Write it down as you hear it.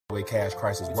The way cash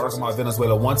crisis works. Talking about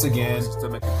Venezuela once again. To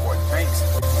make important tanks.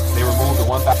 They removed the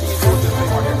one factor thing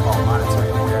on there called monetary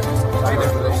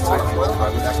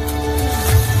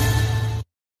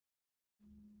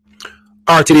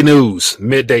RTD News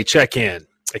midday check-in.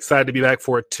 Excited to be back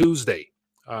for a Tuesday.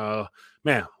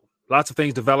 Man, lots of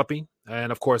things developing,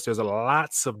 and of course, there's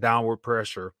lots of downward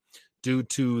pressure due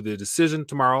to the decision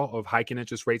tomorrow of hiking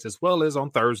interest rates, as well as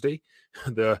on Thursday,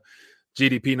 the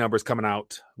GDP numbers coming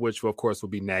out, which of course will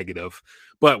be negative.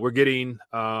 But we're getting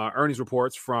earnings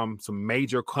reports from some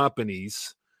major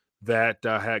companies that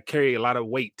had carry a lot of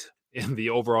weight in the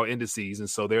overall indices, and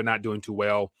so they're not doing too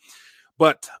well.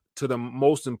 But to the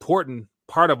most important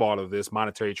part of all of this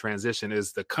monetary transition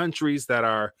is the countries that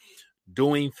are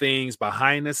doing things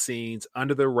behind the scenes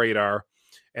under the radar,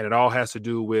 and it all has to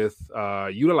do with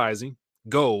utilizing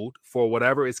gold for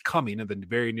whatever is coming in the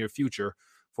very near future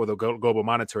for the global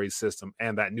monetary system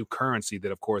and that new currency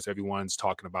that, of course, everyone's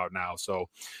talking about now. So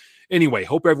anyway,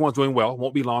 hope everyone's doing well.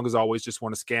 Won't be long as always. Just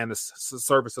want to scan the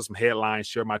surface of some headlines,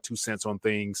 share my 2 cents on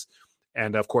things,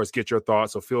 and of course, get your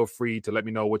thoughts. So feel free to let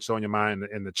me know what's on your mind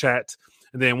in the chat.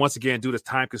 And then once again, due to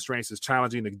time constraints, it's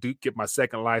challenging to get my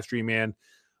second live stream in,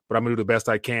 but I'm going to do the best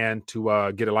I can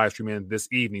to get a live stream in this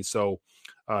evening. So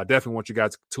definitely want you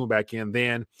guys to tune back in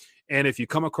then. And if you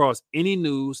come across any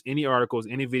news, any articles,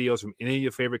 any videos from any of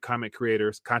your favorite content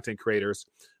creators,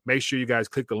 make sure you guys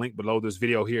click the link below this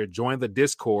video here, join the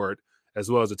Discord as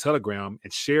well as the Telegram,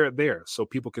 and share it there so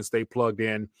people can stay plugged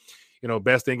in. You know,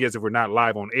 best thing is if we're not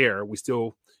live on air, we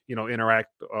still, interact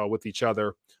with each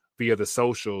other via the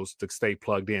socials to stay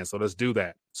plugged in. So let's do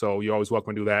that. So you're always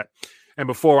welcome to do that. And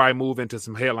before I move into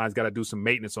some headlines, got to do some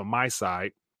maintenance on my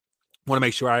side. Want to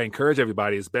make sure I encourage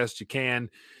everybody as best you can.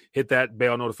 Hit that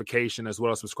bell notification as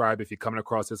well as subscribe if you're coming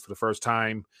across this for the first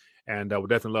time. And we'll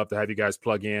definitely love to have you guys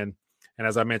plug in. And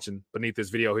as I mentioned, beneath this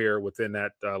video here, within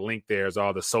that link, there's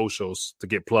all the socials to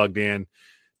get plugged in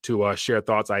to share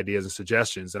thoughts, ideas, and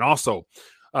suggestions. And also,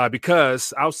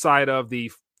 because outside of the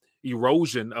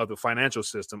erosion of the financial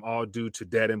system, all due to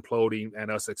debt imploding and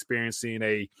us experiencing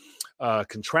a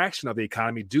contraction of the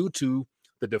economy due to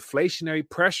the deflationary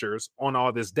pressures on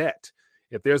all this debt.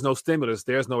 If there's no stimulus,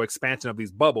 there's no expansion of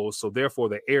these bubbles. So therefore,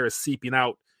 the air is seeping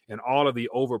out in all of the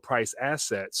overpriced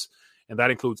assets. And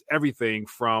that includes everything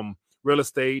from real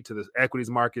estate to the equities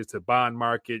market to bond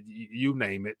market, you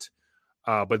name it.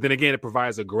 But then again, it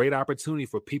provides a great opportunity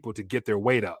for people to get their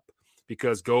weight up,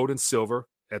 because gold and silver,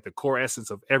 at the core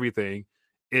essence of everything,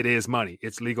 it is money.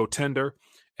 It's legal tender,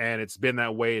 and it's been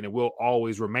that way, and it will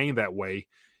always remain that way.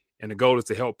 And the goal is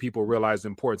to help people realize the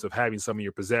importance of having some of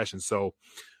your possessions. So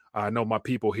I know my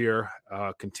people here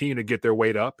continue to get their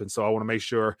weight up. And so I want to make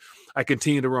sure I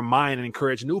continue to remind and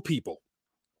encourage new people.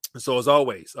 And so as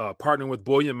always, partnering with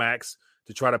Bullion Max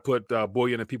to try to put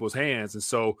bullion in people's hands. And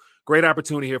so great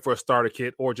opportunity here for a starter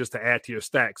kit or just to add to your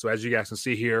stack. So as you guys can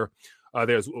see here,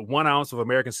 there's 1 ounce of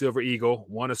American Silver Eagle,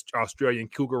 1 Australian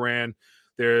Krugerrand,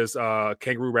 there's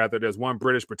Kangaroo rather, there's 1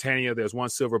 British Britannia, there's 1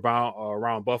 Silver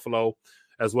Round Buffalo,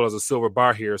 as well as a silver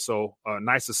bar here. So a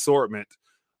nice assortment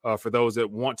for those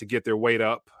that want to get their weight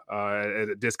up at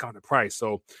a discounted price.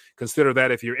 So consider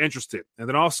that if you're interested. And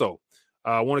then also,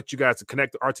 I wanted you guys to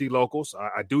connect to RT Locals.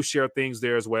 I do share things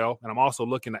there as well. And I'm also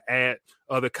looking to add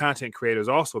other content creators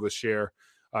also to share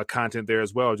content there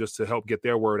as well, just to help get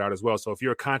their word out as well. So if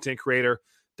you're a content creator,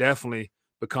 definitely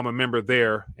become a member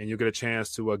there and you'll get a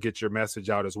chance to get your message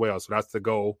out as well. So that's the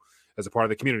goal as a part of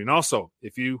the community. And also,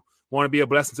 if you want to be a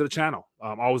blessing to the channel,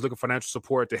 I'm always looking for financial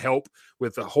support to help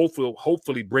with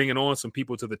hopefully bringing on some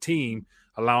people to the team,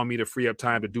 allowing me to free up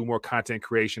time to do more content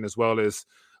creation as well as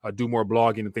do more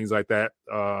blogging and things like that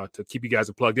to keep you guys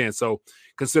plugged in. So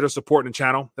consider supporting the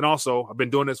channel. And also, I've been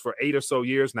doing this for 8 or so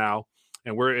years now,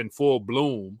 and we're in full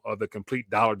bloom of the complete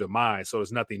dollar demise. So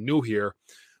there's nothing new here,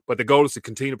 but the goal is to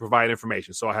continue to provide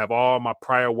information. So I have all my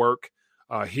prior work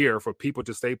here for people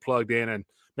to stay plugged in and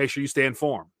make sure you stay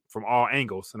informed from all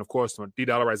angles. And of course, the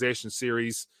de-dollarization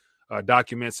series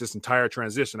documents this entire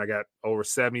transition. I got over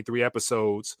 73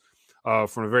 episodes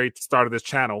from the very start of this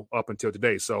channel up until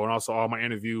today. So, and also all my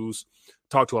interviews,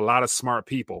 talk to a lot of smart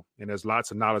people, and there's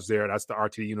lots of knowledge there. That's the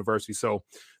RTD University. So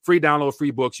free download,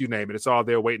 free books, you name it. It's all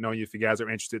there waiting on you if you guys are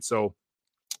interested. So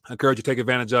I encourage you to take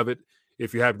advantage of it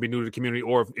if you happen to be new to the community,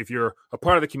 or if you're a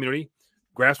part of the community,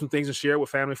 grab some things and share it with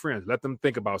family and friends. Let them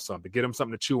think about something, get them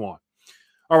something to chew on.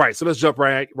 All right, so let's jump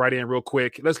right in real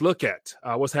quick. Let's look at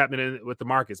what's happening with the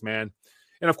markets, man.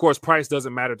 And of course, price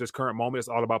doesn't matter at this current moment. It's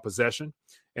all about possession.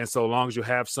 And so long as you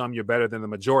have some, you're better than the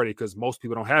majority, because most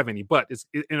people don't have any. But it's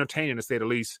entertaining, to say the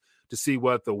least, to see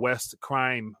what the West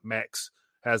Crime Max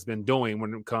has been doing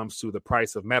when it comes to the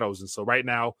price of metals. And so right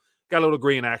now, Got a little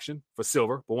green action for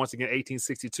silver, but once again,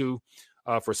 1862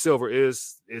 for silver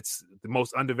it's the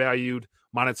most undervalued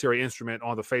monetary instrument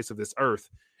on the face of this earth,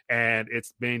 and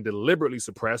it's being deliberately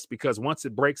suppressed because once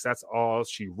it breaks, that's all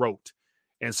she wrote.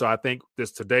 And so I think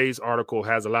today's article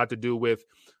has a lot to do with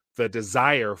the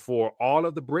desire for all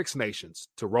of the BRICS nations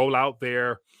to roll out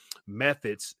their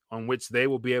methods on which they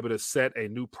will be able to set a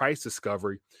new price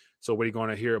discovery. So we're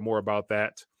going to hear more about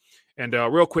that. And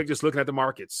real quick, just looking at the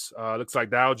markets, looks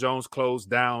like Dow Jones closed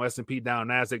down, S&P down,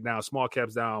 NASDAQ down, small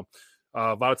caps down.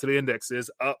 Volatility index is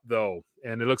up, though,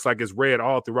 and it looks like it's red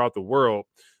all throughout the world.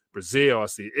 Brazil, I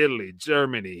see Italy,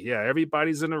 Germany. Yeah,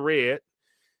 everybody's in the red.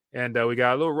 And we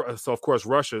got a little, so of course,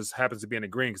 Russia's happens to be in the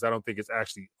green because I don't think it's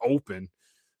actually open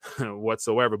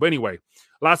whatsoever. But anyway,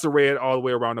 lots of red all the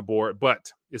way around the board,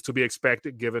 but it's to be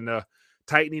expected given the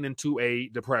tightening into a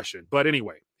depression. But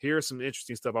anyway, here's some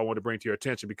interesting stuff I want to bring to your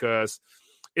attention because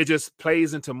it just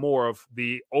plays into more of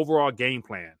the overall game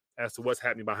plan as to what's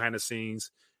happening behind the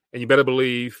scenes. And you better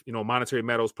believe, monetary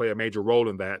metals play a major role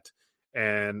in that.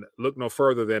 And look no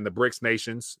further than the BRICS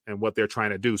nations and what they're trying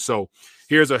to do. So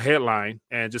here's a headline,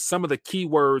 and just some of the key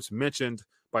words mentioned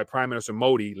by Prime Minister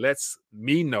Modi lets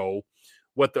me know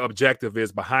what the objective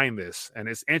is behind this. And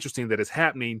it's interesting that it's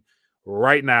happening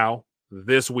right now,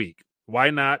 this week. Why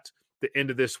not the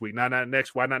end of this week? Not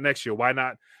next. Why not next year? Why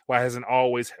hasn't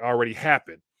always already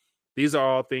happened? These are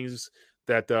all things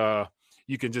that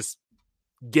you can just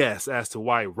guess as to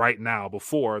why right now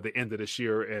before the end of this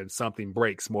year and something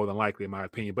breaks, more than likely, in my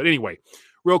opinion. But anyway,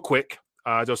 real quick,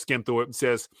 I just skimmed through it. It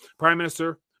says Prime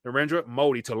Minister Narendra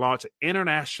Modi to launch an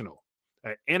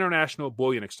international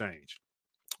bullion exchange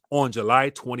on July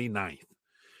 29th.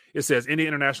 It says India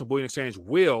International Bullion Exchange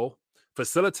will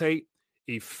facilitate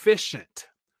efficient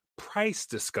price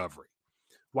discovery.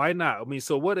 Why not? I mean,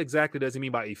 so what exactly does he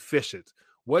mean by efficient?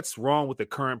 What's wrong with the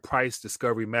current price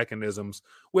discovery mechanisms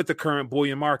with the current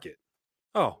bullion market?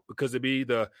 Oh, because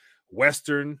the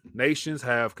Western nations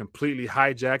have completely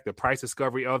hijacked the price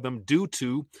discovery of them due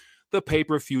to the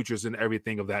paper futures and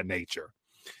everything of that nature.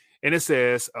 And it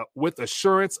says, with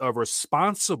assurance of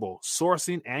responsible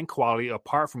sourcing and quality,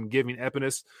 apart from giving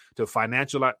impetus to the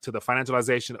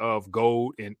financialization of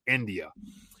gold in India.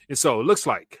 And so it looks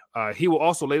like he will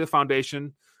also lay the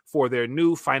foundation for their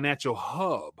new financial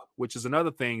hub, which is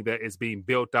another thing that is being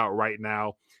built out right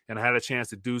now. And I had a chance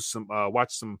to do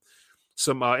watch some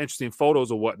interesting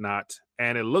photos or whatnot.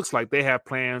 And it looks like they have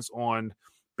plans on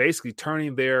basically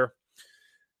turning their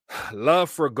love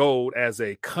for gold as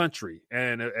a country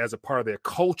and as a part of their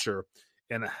culture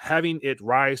and having it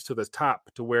rise to the top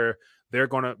to where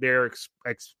they're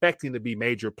expecting to be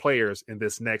major players in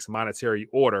this next monetary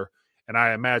order. And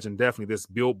I imagine definitely this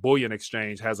bullion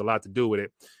exchange has a lot to do with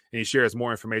it. And he shares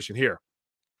more information here.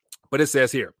 But it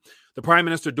says here, the Prime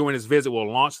Minister during his visit will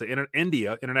launch the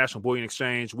India International Bullion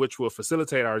Exchange, which will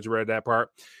facilitate, I already read that part.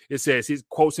 It says, he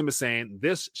quotes him as saying,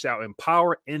 this shall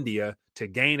empower India to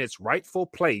gain its rightful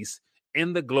place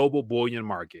in the global bullion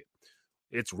market.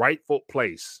 Its rightful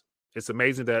place. It's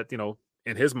amazing that,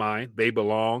 in his mind, they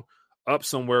belong up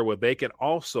somewhere where they can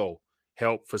also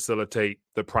help facilitate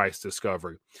the price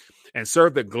discovery and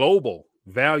serve the global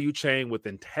value chain with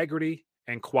integrity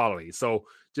and quality. So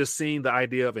just seeing the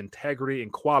idea of integrity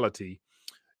and quality,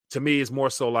 to me, is more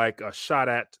so like a shot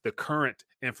at the current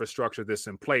infrastructure that's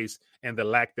in place and the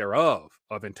lack thereof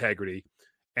of integrity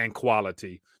and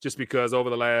quality. Just because over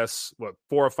the last, 4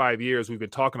 or 5 years, we've been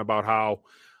talking about how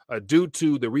due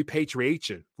to the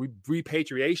repatriation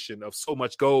of so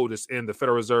much gold that's in the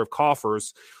Federal Reserve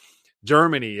coffers,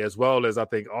 Germany, as well as I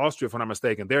think Austria, if I'm not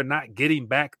mistaken, they're not getting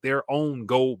back their own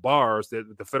gold bars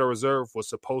that the Federal Reserve was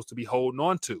supposed to be holding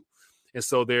on to. And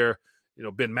so there,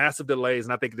 been massive delays.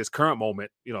 And I think at this current moment,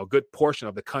 a good portion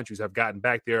of the countries have got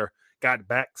back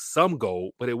some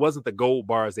gold, but it wasn't the gold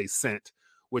bars they sent,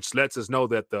 which lets us know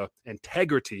that the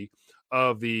integrity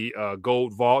of the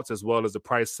gold vaults, as well as the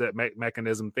price set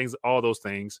mechanism, all those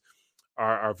things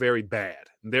are very bad.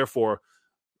 And therefore,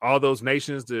 all those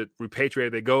nations that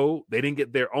repatriated their gold, they didn't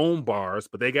get their own bars,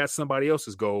 but they got somebody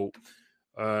else's gold,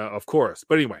 of course.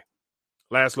 But anyway,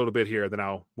 last little bit here, then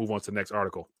I'll move on to the next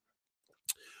article.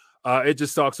 It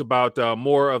just talks about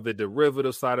more of the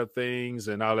derivative side of things,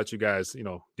 and I'll let you guys,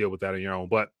 deal with that on your own.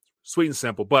 But sweet and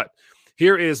simple. But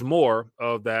here is more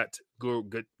of that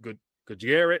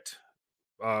Gujarat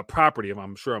property.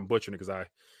 I'm sure I'm butchering it because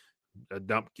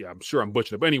I'm sure I'm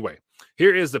butchering it. But anyway,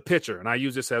 here is the picture, and I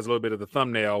use this as a little bit of the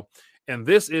thumbnail. And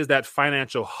this is that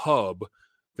financial hub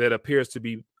that appears to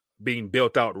be being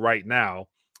built out right now,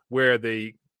 where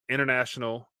the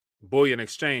International Bullion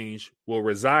Exchange will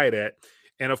reside at.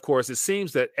 And of course, it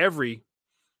seems that every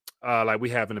like we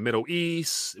have in the Middle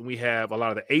East, and we have a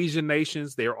lot of the Asian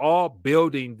nations. They're all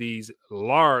building these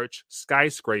large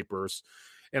skyscrapers.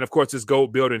 And of course, this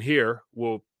gold building here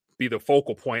will be the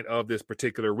focal point of this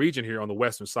particular region here on the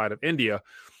western side of India.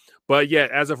 But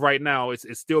yet, as of right now, it's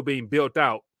still being built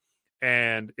out.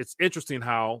 And it's interesting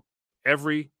how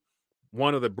every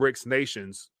one of the BRICS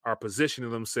nations are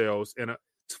positioning themselves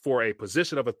for a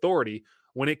position of authority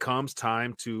when it comes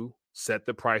time to set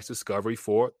the price discovery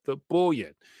for the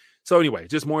bullion. So anyway,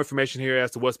 just more information here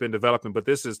as to what's been developing. But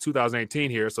this is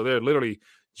 2018 here. So they're literally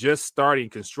just starting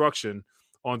construction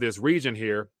on this region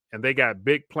here. And they got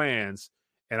big plans.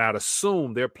 And I'd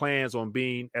assume their plans on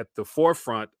being at the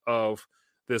forefront of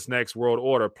this next world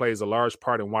order plays a large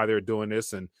part in why they're doing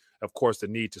this. And of course, the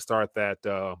need to start that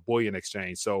bullion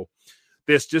exchange. So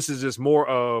this is just more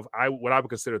of what I would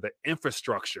consider the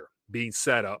infrastructure being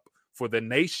set up for the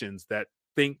nations that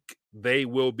think they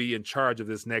will be in charge of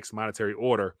this next monetary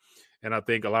order. And I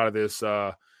think a lot of this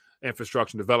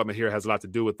infrastructure development here has a lot to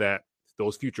do with that,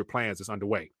 those future plans that's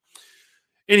underway.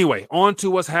 Anyway, on to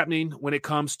what's happening when it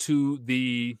comes to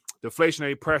the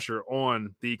deflationary pressure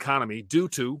on the economy due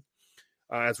to,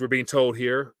 as we're being told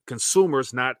here,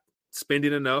 consumers not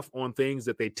spending enough on things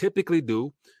that they typically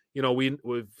do. You know,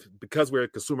 because we're a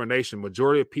consumer nation,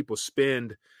 majority of people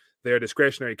spend their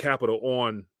discretionary capital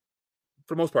on,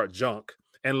 for the most part, junk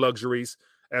and luxuries,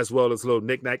 as well as little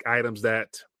knickknack items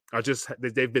that are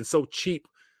they've been so cheap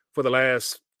for the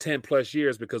last 10 plus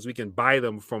years because we can buy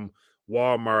them from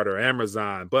Walmart or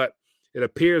Amazon. But it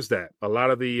appears that a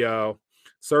lot of the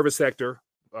service sector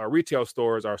retail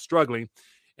stores are struggling.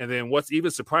 And then what's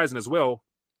even surprising as well,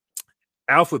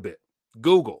 Alphabet,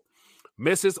 Google,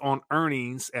 misses on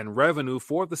earnings and revenue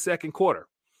for the second quarter.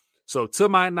 So to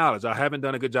my knowledge, I haven't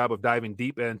done a good job of diving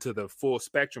deep into the full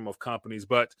spectrum of companies,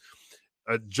 but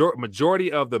a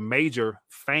majority of the major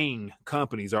FANG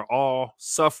companies are all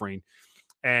suffering,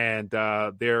 and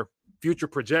their future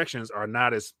projections are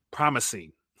not as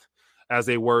promising as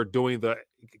they were during the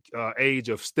age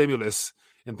of stimulus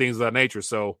and things of that nature.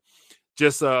 So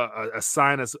just a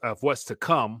sign of what's to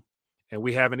come, and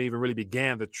we haven't even really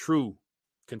began the true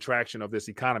contraction of this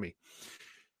economy.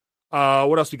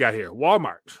 What else we got here?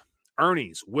 Walmart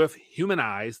earnings will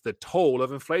humanize the toll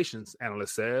of inflation,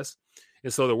 analyst says.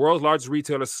 And so the world's largest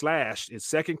retailer slashed its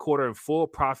second quarter and full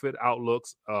profit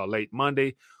outlooks late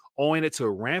Monday, owing it to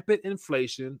rampant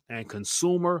inflation and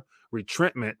consumer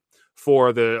retrenchment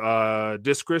for the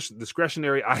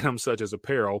discretionary items such as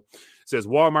apparel. It says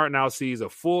Walmart now sees a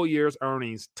full year's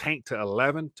earnings tank to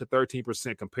 11 to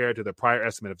 13% compared to the prior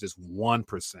estimate of just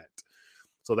 1%.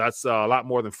 So that's a lot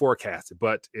more than forecasted,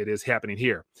 but it is happening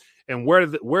here. And where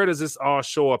does this all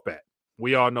show up at?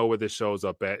 We all know where this shows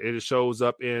up at. It shows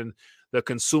up in the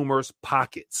consumer's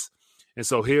pockets. And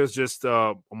so here's just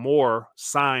more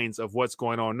signs of what's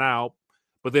going on now.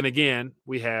 But then again,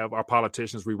 we have our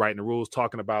politicians rewriting the rules,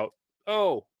 talking about,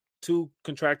 2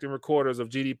 contracting quarters of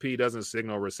GDP doesn't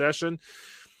signal recession.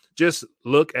 Just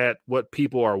look at what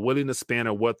people are willing to spend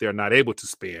and what they're not able to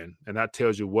spend. And that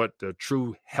tells you what the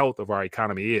true health of our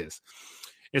economy is.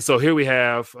 And so here we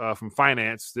have from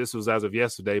finance, this was as of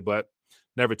yesterday, but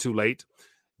never too late.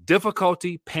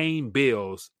 Difficulty paying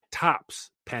bills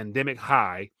tops pandemic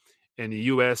high in the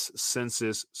U.S.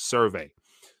 Census survey.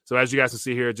 So as you guys can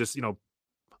see here, just,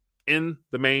 in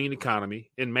the main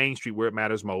economy, in Main Street where it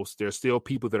matters most, there's still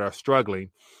people that are struggling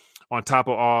on top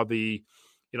of all the,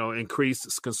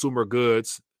 increased consumer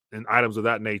goods and items of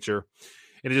that nature.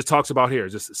 And it just talks about here,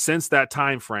 just since that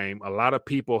time frame, a lot of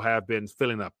people have been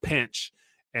feeling a pinch,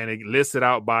 and it listed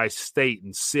out by state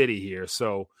and city here.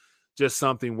 So just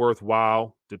something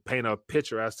worthwhile to paint a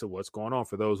picture as to what's going on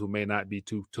for those who may not be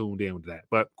too tuned in with that.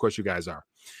 But of course you guys are.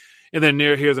 And then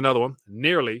here's another one.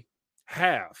 Nearly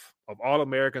half of all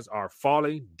Americans are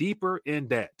falling deeper in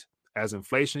debt as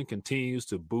inflation continues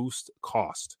to boost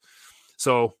cost.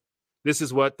 So this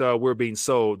is what we're being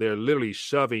sold. They're literally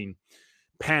shoving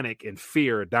panic and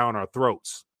fear down our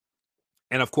throats.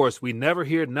 And of course, we never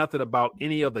hear nothing about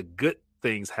any of the good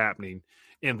things happening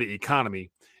in the economy.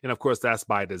 And of course, that's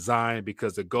by design,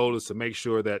 because the goal is to make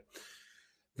sure that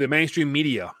the mainstream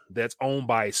media that's owned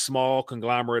by a small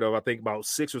conglomerate of, I think, about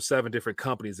 6 or 7 different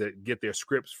companies that get their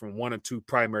scripts from 1 or 2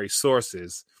 primary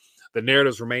sources, the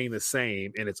narratives remain the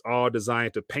same. And it's all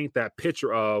designed to paint that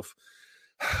picture of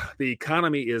the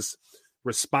economy is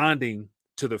responding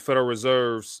to the Federal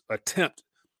Reserve's attempt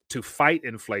to fight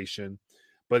inflation,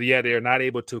 but yet they're not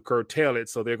able to curtail it.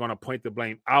 So they're going to point the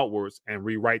blame outwards and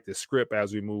rewrite the script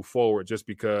as we move forward, just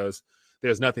because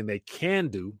there's nothing they can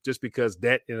do, just because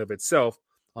debt in of itself,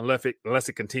 unless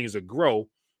it continues to grow,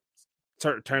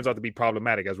 turns out to be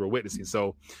problematic as we're witnessing.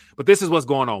 So, but this is what's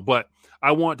going on. But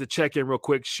I want to check in real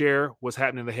quick, share what's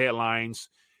happening in the headlines,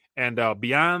 and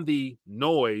beyond the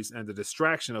noise and the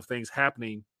distraction of things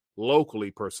happening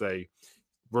locally per se,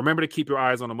 remember to keep your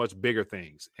eyes on the much bigger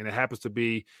things. And it happens to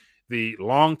be the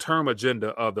long-term agenda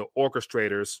of the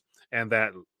orchestrators and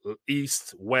that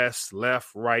east, west, left,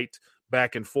 right,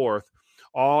 back and forth,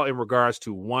 all in regards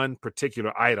to one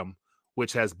particular item,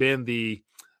 which has been the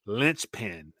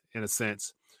linchpin, in a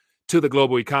sense, to the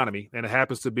global economy. And it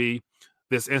happens to be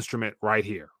this instrument right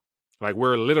here. Like,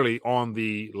 we're literally on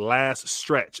the last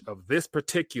stretch of this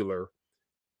particular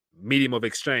medium of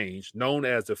exchange known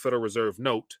as the Federal Reserve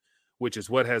note, which is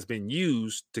what has been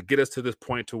used to get us to this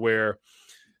point to where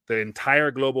the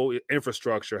entire global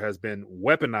infrastructure has been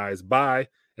weaponized by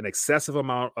an excessive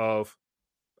amount of,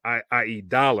 i.e.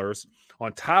 dollars,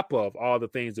 on top of all the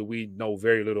things that we know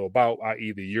very little about,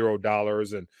 i.e. the euro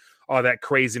dollars and all that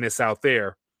craziness out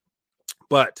there.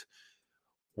 But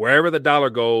wherever the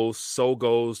dollar goes, so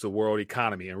goes the world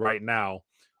economy. And right now,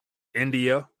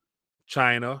 India,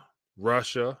 China,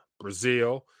 Russia,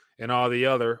 Brazil, and all the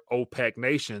other OPEC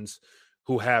nations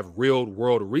who have real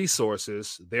world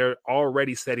resources, they're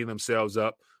already setting themselves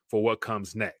up for what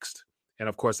comes next. And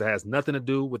of course, it has nothing to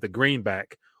do with the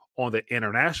greenback on the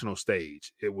international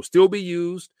stage. It will still be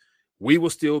used. We will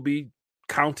still be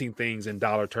counting things in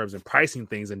dollar terms and pricing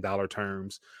things in dollar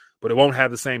terms, but it won't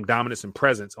have the same dominance and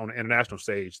presence on the international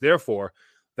stage. Therefore,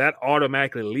 that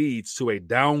automatically leads to a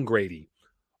downgrading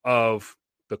of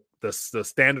the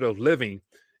standard of living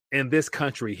in this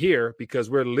country here, because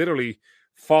we're literally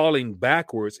falling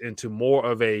backwards into more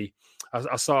of I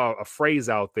saw a phrase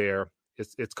out there.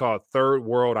 It's called third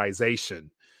worldization.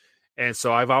 And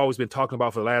so I've always been talking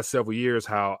about for the last several years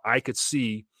how I could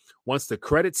see, once the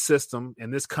credit system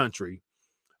in this country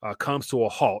comes to a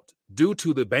halt due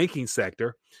to the banking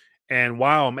sector. And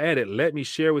while I'm at it, let me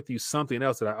share with you something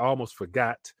else that I almost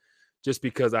forgot, just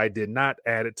because I did not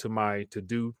add it to my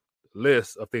to-do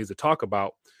list of things to talk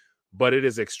about. But it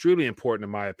is extremely important in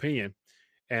my opinion.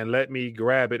 And let me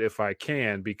grab it if I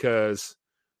can, because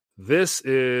this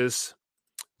is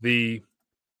the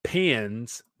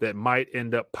pins that might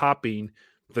end up popping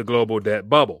the global debt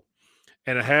bubble.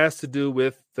 And it has to do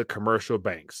with the commercial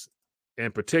banks,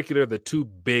 in particular, the too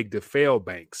big to fail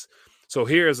banks. So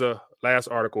here's a last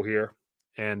article here,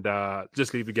 and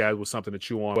just leave you guys with something to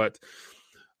chew on. But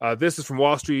this is from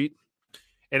Wall Street,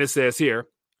 and it says here,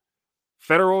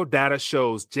 federal data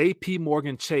shows JP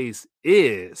Morgan Chase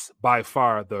is by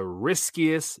far the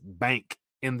riskiest bank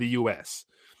in the U.S.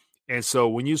 And so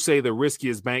when you say the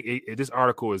riskiest bank, this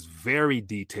article is very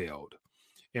detailed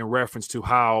in reference to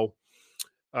how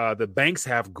the banks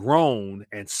have grown,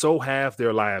 and so have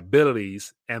their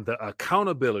liabilities, and the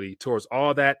accountability towards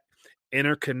all that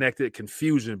interconnected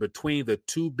confusion between the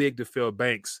too big to fail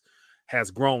banks has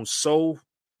grown so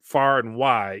far and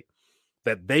wide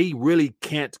that they really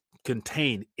can't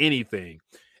contain anything.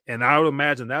 And I would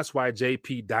imagine that's why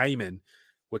JP Dimon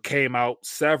came out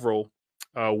several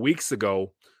weeks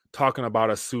ago talking about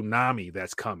a tsunami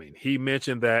that's coming. He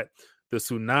mentioned that the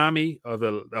tsunami of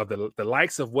the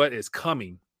likes of what is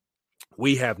coming,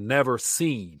 we have never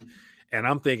seen. And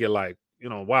I'm thinking, like,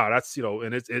 wow, that's,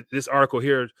 and this article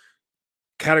here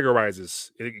categorizes,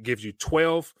 it gives you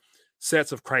 12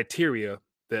 sets of criteria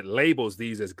that labels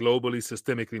these as globally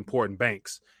systemically important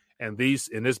banks. And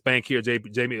this bank here,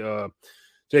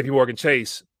 JP Morgan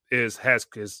Chase,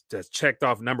 has checked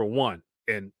off number one.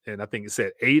 And I think it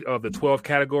said 8 of the 12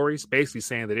 categories, basically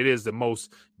saying that it is the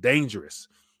most dangerous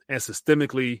and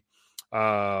systemically,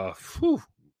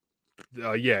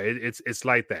 it's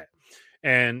like that.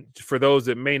 And for those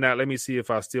that may not, let me see if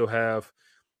I still have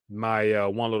my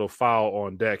one little file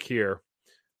on deck here,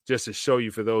 just to show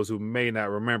you for those who may not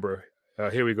remember.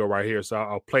 Here we go, right here. So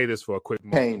I'll play this for a quick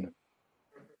moment.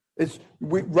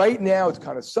 Right now it's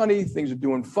kind of sunny. Things are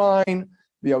doing fine.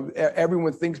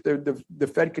 Everyone thinks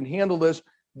the Fed can handle this.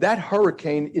 That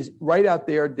hurricane is right out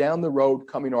there down the road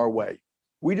coming our way.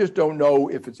 We just don't know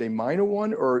if it's a minor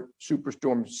one or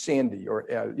Superstorm Sandy or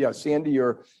Sandy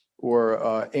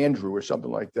or Andrew or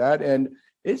something like that. And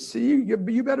it's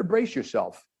you better brace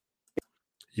yourself.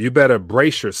 You better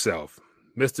brace yourself,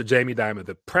 Mr. Jamie Dimon,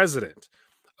 the president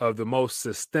of the most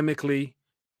systemically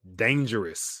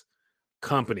dangerous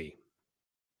company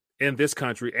in this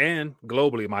country and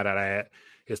globally, might I add,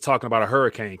 is talking about a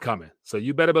hurricane coming. So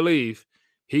you better believe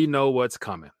he know what's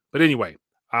coming. But anyway,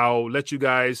 I'll let you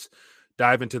guys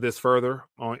dive into this further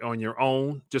on your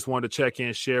own. Just wanted to check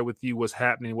in, share with you what's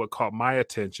happening, what caught my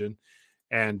attention,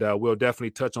 and we'll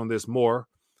definitely touch on this more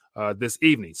this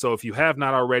evening. So if you have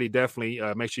not already, definitely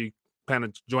make sure you plan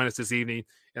to join us this evening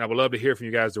and I would love to hear from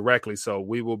you guys directly. So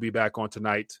we will be back on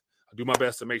tonight. I'll do my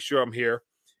best to make sure I'm here,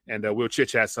 and we'll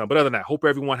chit-chat some. But other than that, hope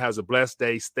everyone has a blessed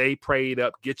day. Stay prayed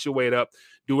up. Get your weight up.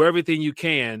 Do everything you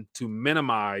can to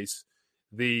minimize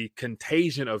the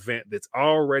contagion event that's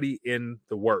already in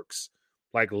the works,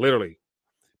 like literally,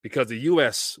 because the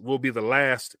U.S. will be the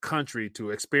last country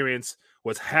to experience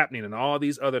what's happening in all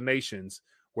these other nations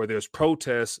where there's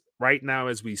protests right now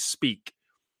as we speak.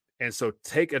 And so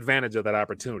take advantage of that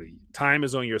opportunity. Time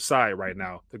is on your side right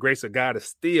now. The grace of God is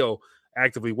still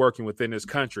actively working within this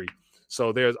country.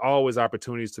 So there's always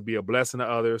opportunities to be a blessing to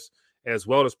others, as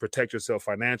well as protect yourself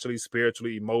financially,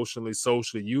 spiritually, emotionally,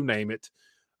 socially, you name it.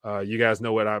 You guys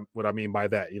know what I mean by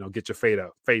that. Get your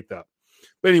faith up.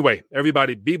 But anyway,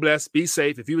 everybody, be blessed, be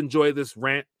safe. If you enjoy this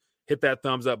rant, hit that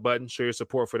thumbs up button, show your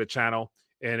support for the channel.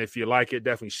 And if you like it,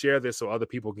 definitely share this so other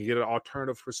people can get an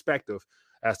alternative perspective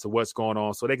as to what's going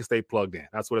on so they can stay plugged in.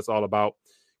 That's what it's all about.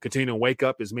 Continue to wake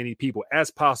up as many people as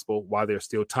possible while there's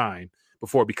still time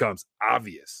before it becomes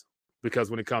obvious.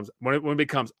 Because when it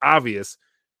becomes obvious,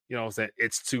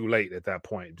 it's too late at that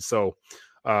point. So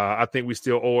I think we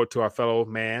still owe it to our fellow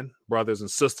brothers and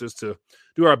sisters to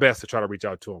do our best to try to reach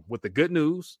out to them with the good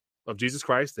news of Jesus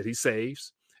Christ that he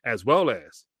saves, as well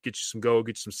as get you some gold,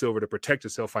 get you some silver to protect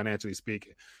yourself financially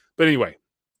speaking. But anyway,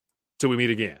 till we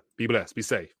meet again, be blessed, be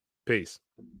safe. Peace.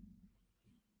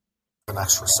 The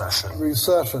next recession.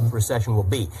 Recession will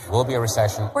be a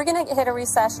recession. We're going to hit a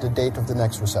recession. The date of the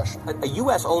next recession. A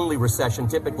U.S.-only recession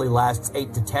typically lasts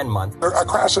 8 to 10 months. A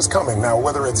crash is coming. Now,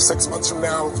 whether it's 6 months from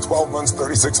now, 12 months,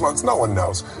 36 months, no one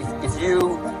knows. If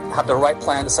you have the right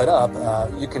plan to set up,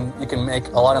 you can make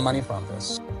a lot of money from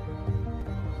this.